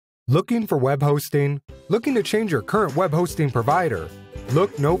Looking for web hosting? Looking to change your current web hosting provider?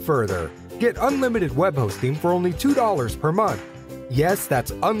 Look no further. Get unlimited web hosting for only $2 per month. Yes,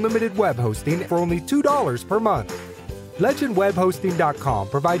 that's unlimited web hosting for only $2 per month. LegendWebHosting.com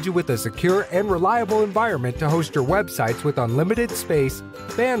provides you with a secure and reliable environment to host your websites with unlimited space,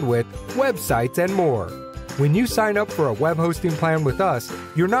 bandwidth, websites, and more. When you sign up for a web hosting plan with us,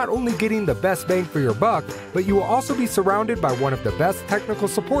 you're not only getting the best bang for your buck, but you will also be surrounded by one of the best technical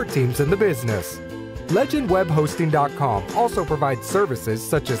support teams in the business. LegendWebHosting.com also provides services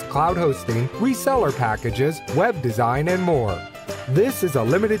such as cloud hosting, reseller packages, web design, and more. This is a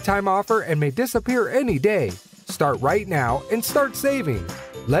limited time offer and may disappear any day. Start right now and start saving.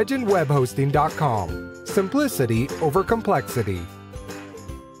 LegendWebHosting.com. Simplicity over complexity.